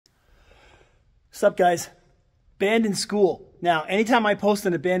What's up, guys? Abandoned school. Now, anytime I post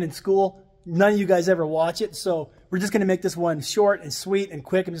an abandoned school, none of you guys ever watch it, so we're just going to make this one short and sweet and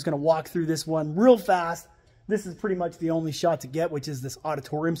quick. I'm just going to walk through this one real fast. This is pretty much the only shot to get, which is this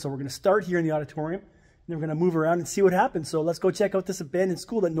auditorium. So we're going to start here in the auditorium, and then we're going to move around and see what happens. So let's go check out this abandoned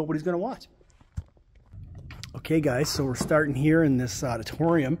school that nobody's going to watch. Okay, guys, so we're starting here in this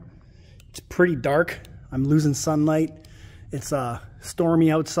auditorium. It's pretty dark. I'm losing sunlight. It's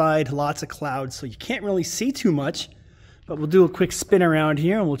stormy outside, lots of clouds, so you can't really see too much. But we'll do a quick spin around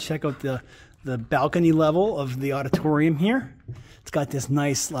here, and we'll check out the balcony level of the auditorium here. It's got this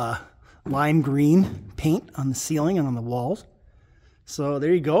nice lime green paint on the ceiling and on the walls. So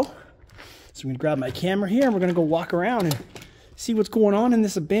there you go. So I'm going to grab my camera here, and we're going to go walk around and see what's going on in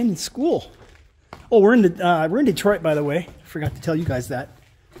this abandoned school. Oh, we're in Detroit, by the way. Forgot to tell you guys that.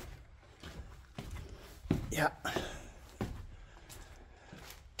 Yeah.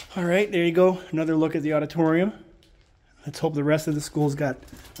 All right, there you go. Another look at the auditorium. Let's hope the rest of the school's got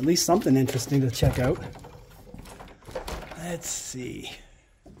at least something interesting to check out. Let's see.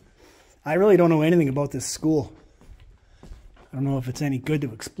 I really don't know anything about this school. I don't know if it's any good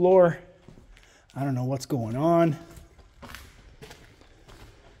to explore. I don't know what's going on.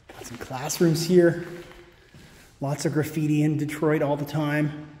 Got some classrooms here. Lots of graffiti in Detroit all the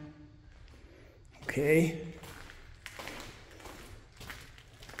time. Okay.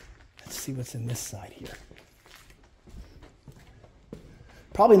 Let's see what's in this side here.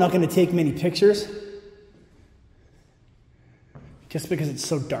 Probably not going to take many pictures, just because it's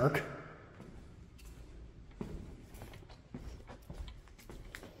so dark.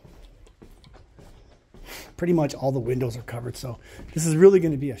 Pretty much all the windows are covered, so this is really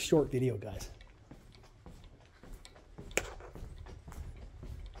going to be a short video, guys.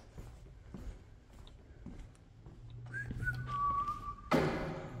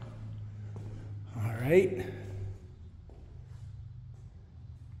 All right.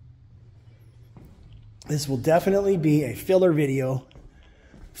 This will definitely be a filler video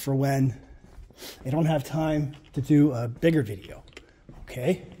for when I don't have time to do a bigger video.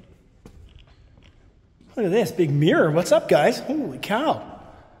 Okay. Look at this big mirror. What's up, guys? Holy cow.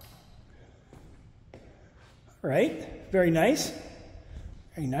 All right. Very nice.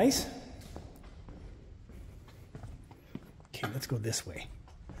 Very nice. Okay, let's go this way.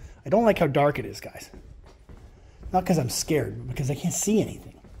 I don't like how dark it is, guys. Not because I'm scared, but because I can't see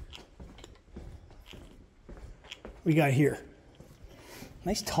anything. What we got here?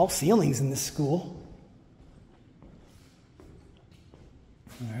 Nice tall ceilings in this school.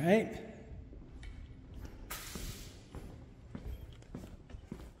 All right.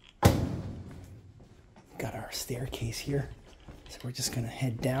 Got our staircase here. So we're just going to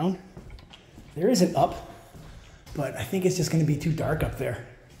head down. There is an up, but I think it's just going to be too dark up there.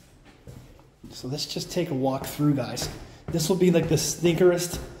 So let's just take a walk through, guys. This will be like the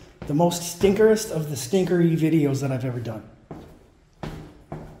stinkerest, the most stinkerest of the stinkery videos that I've ever done.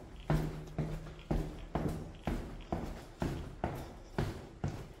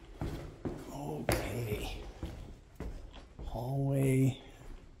 Okay. Hallway.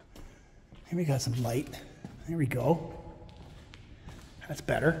 Here we got some light. There we go. That's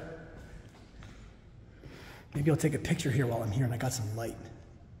better. Maybe I'll take a picture here while I'm here and I got some light.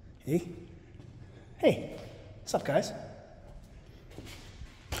 Hey? Hey, what's up, guys?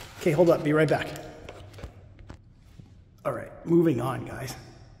 Okay, hold up, be right back. All right, moving on, guys.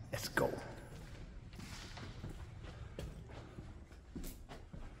 Let's go.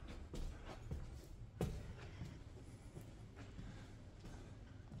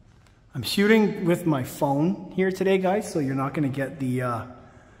 I'm shooting with my phone here today, guys, so you're not going to get the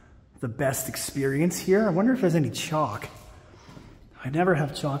best experience here. I wonder if there's any chalk. I never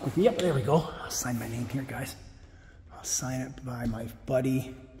have chalk with me. Yep, there we go. I'll sign my name here, guys. I'll sign it by my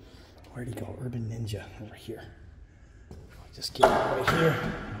buddy. Where'd he go? Urban Ninja over here. I'll just get it right here.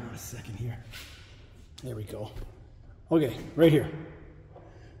 Hold on a second here. There we go. Okay, right here.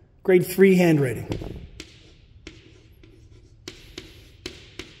 Grade 3 handwriting.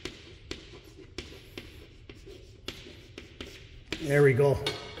 There we go.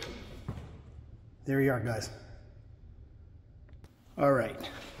 There you are, guys. All right,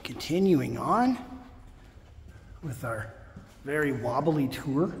 continuing on with our very wobbly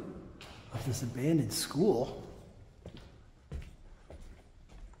tour of this abandoned school.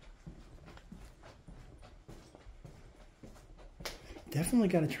 Definitely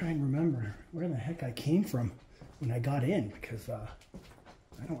got to try and remember where the heck I came from when I got in, because I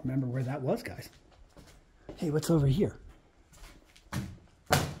don't remember where that was, guys. Hey, what's over here?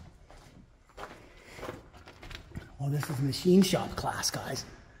 Oh, this is machine shop class, guys.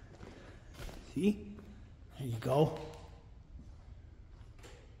 See? There you go.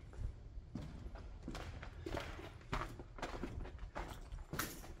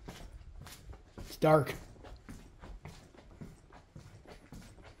 It's dark.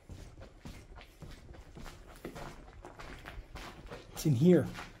 It's in here.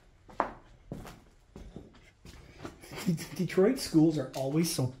 Detroit schools are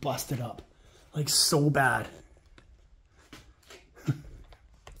always so busted up. Like so bad.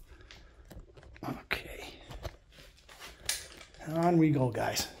 Okay. On we go,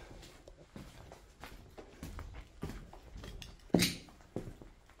 guys.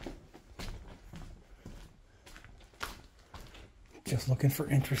 Just looking for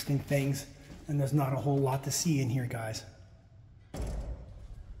interesting things, and there's not a whole lot to see in here, guys.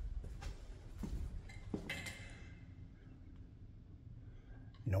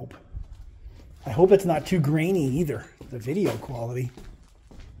 Nope. I hope it's not too grainy either, the video quality.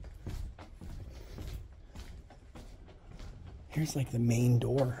 Here's like the main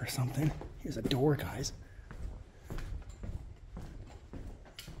door or something. Here's a door, guys.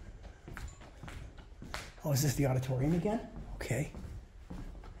 Oh, is this the auditorium again? Okay.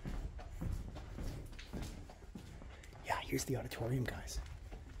 Yeah, here's the auditorium, guys.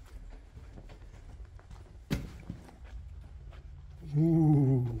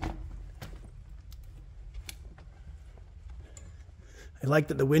 Ooh. I like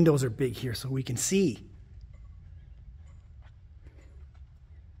that the windows are big here so we can see.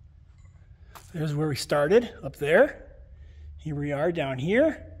 There's where we started, up there. Here we are down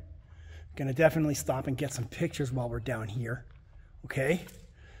here. Gonna definitely stop and get some pictures while we're down here. Okay,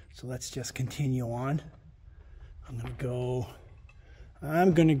 so let's just continue on. I'm gonna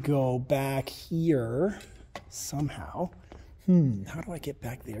go back here somehow. How do I get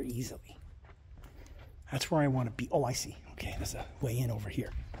back there easily? That's where I want to be. Oh, I see. Okay, there's a way in over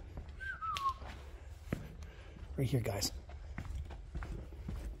here. Right here, guys.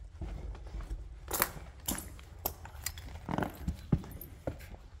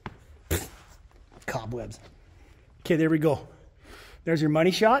 Cobwebs. Okay, there we go. There's your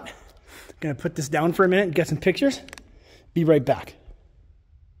money shot. Gonna put this down for a minute and get some pictures. Be right back.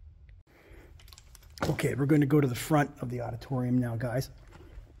 Okay, we're going to go to the front of the auditorium now, guys.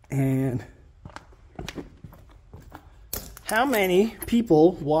 And how many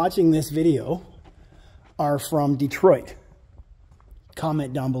people watching this video are from Detroit?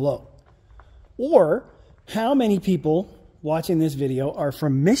 Comment down below. Or how many people watching this video are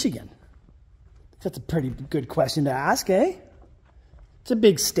from Michigan? That's a pretty good question to ask, eh? It's a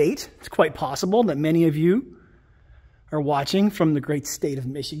big state. It's quite possible that many of you are watching from the great state of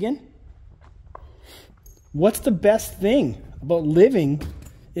Michigan. What's the best thing about living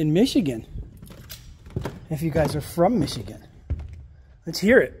in Michigan? If you guys are from Michigan, let's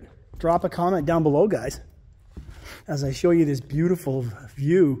hear it. Drop a comment down below, guys, as I show you this beautiful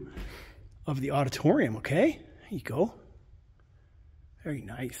view of the auditorium, okay? There you go. Very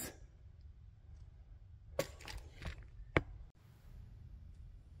nice.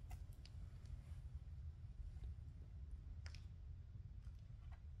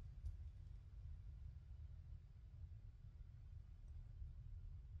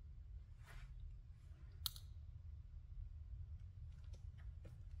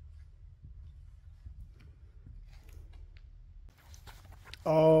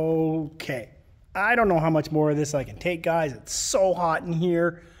 Okay, I don't know how much more of this I can take, guys. It's so hot in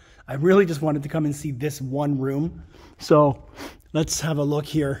here. I really just wanted to come and see this one room. So let's have a look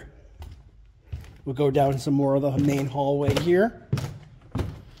here. We'll go down some more of the main hallway here.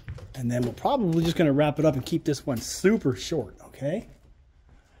 And then we're probably just going to wrap it up and keep this one super short, okay?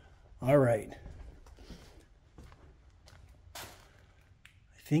 All right. I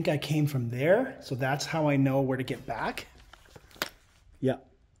think I came from there, so that's how I know where to get back. Yeah,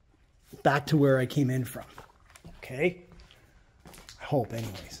 back to where I came in from, okay? I hope,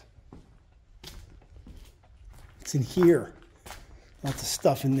 anyways. It's in here. Lots of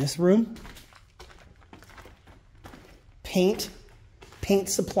stuff in this room. Paint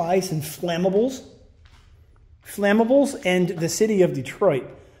supplies and flammables. Flammables and the city of Detroit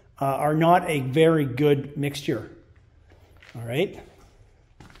are not a very good mixture, all right?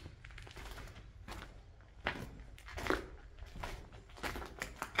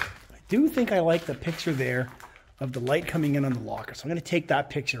 I do think I like the picture there of the light coming in on the locker. So I'm going to take that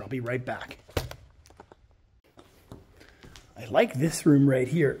picture. I'll be right back. I like this room right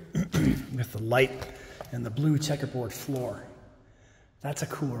here with the light and the blue checkerboard floor. That's a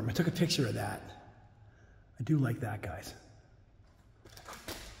cool room. I took a picture of that. I do like that, guys.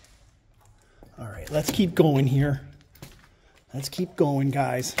 All right, let's keep going here. Let's keep going,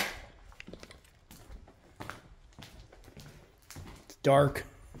 guys. dark.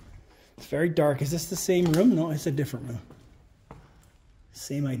 It's very dark. Is this the same room? No, it's a different room.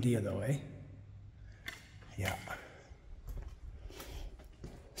 Same idea though, eh? Yeah.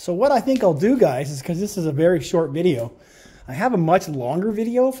 So what I think I'll do, guys, is because this is a very short video, I have a much longer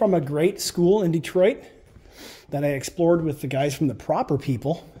video from a great school in Detroit that I explored with the guys from the Proper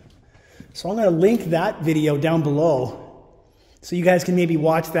People. So I'm going to link that video down below so you guys can maybe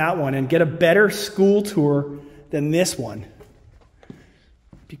watch that one and get a better school tour than this one.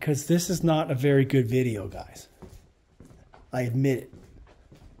 Because this is not a very good video, guys. I admit it.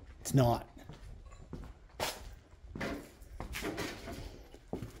 It's not.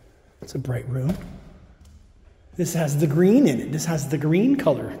 It's a bright room. This has the green in it. This has the green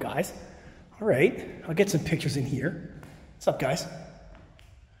color, guys. All right. I'll get some pictures in here. What's up, guys?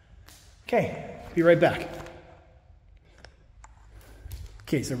 Okay. Be right back.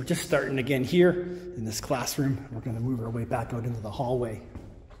 Okay, so we're just starting again here in this classroom. We're going to move our way back out into the hallway.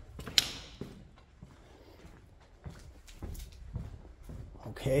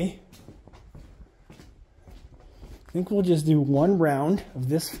 Okay. I think we'll just do one round of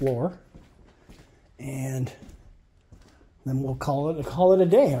this floor and then we'll call it a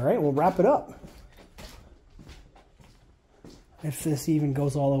day, all right? We'll wrap it up. If this even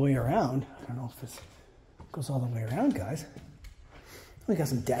goes all the way around. I don't know if this goes all the way around, guys. We got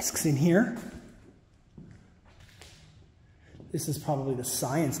some desks in here. This is probably the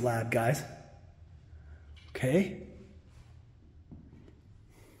science lab, guys. Okay.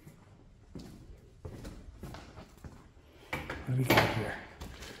 What do we got here?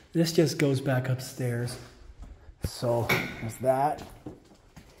 This just goes back upstairs. So there's that.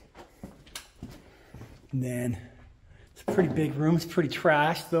 And then it's a pretty big room. It's pretty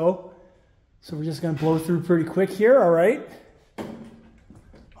trashed though. So we're just going to blow through pretty quick here. All right.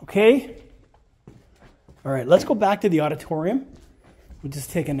 Okay. All right. Let's go back to the auditorium. We'll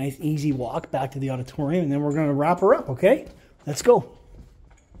just take a nice easy walk back to the auditorium and then we're going to wrap her up. Okay. Let's go.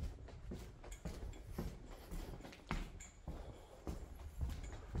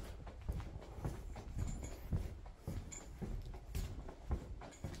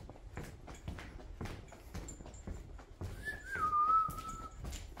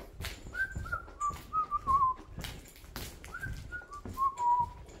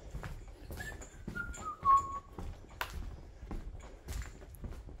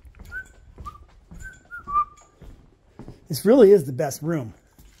 This really is the best room,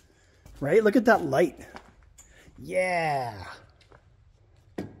 right? Look at that light. Yeah.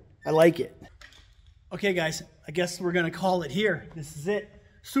 I like it. Okay, guys, I guess we're going to call it here. This is it.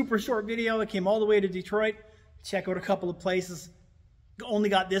 Super short video. I came all the way to Detroit. Check out a couple of places. Only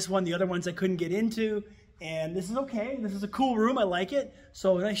got this one. The other ones I couldn't get into. And this is okay. This is a cool room. I like it.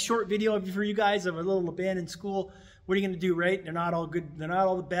 So a nice short video for you guys of a little abandoned school. What are you going to do, right? They're not all good. They're not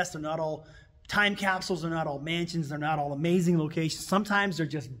all the best. They're not all time capsules. They're not all mansions. They're not all amazing locations. Sometimes they're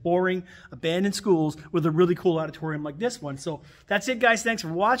just boring, abandoned schools with a really cool auditorium like this one. So that's it, guys. Thanks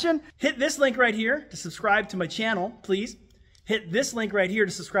for watching. Hit this link right here to subscribe to my channel, please. Hit this link right here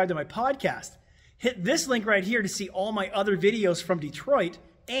to subscribe to my podcast. Hit this link right here to see all my other videos from Detroit,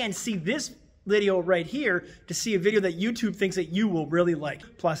 and see this video right here to see a video that YouTube thinks that you will really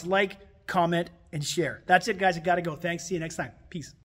like. Plus like, comment, and share. That's it, guys. I gotta go. Thanks. See you next time. Peace.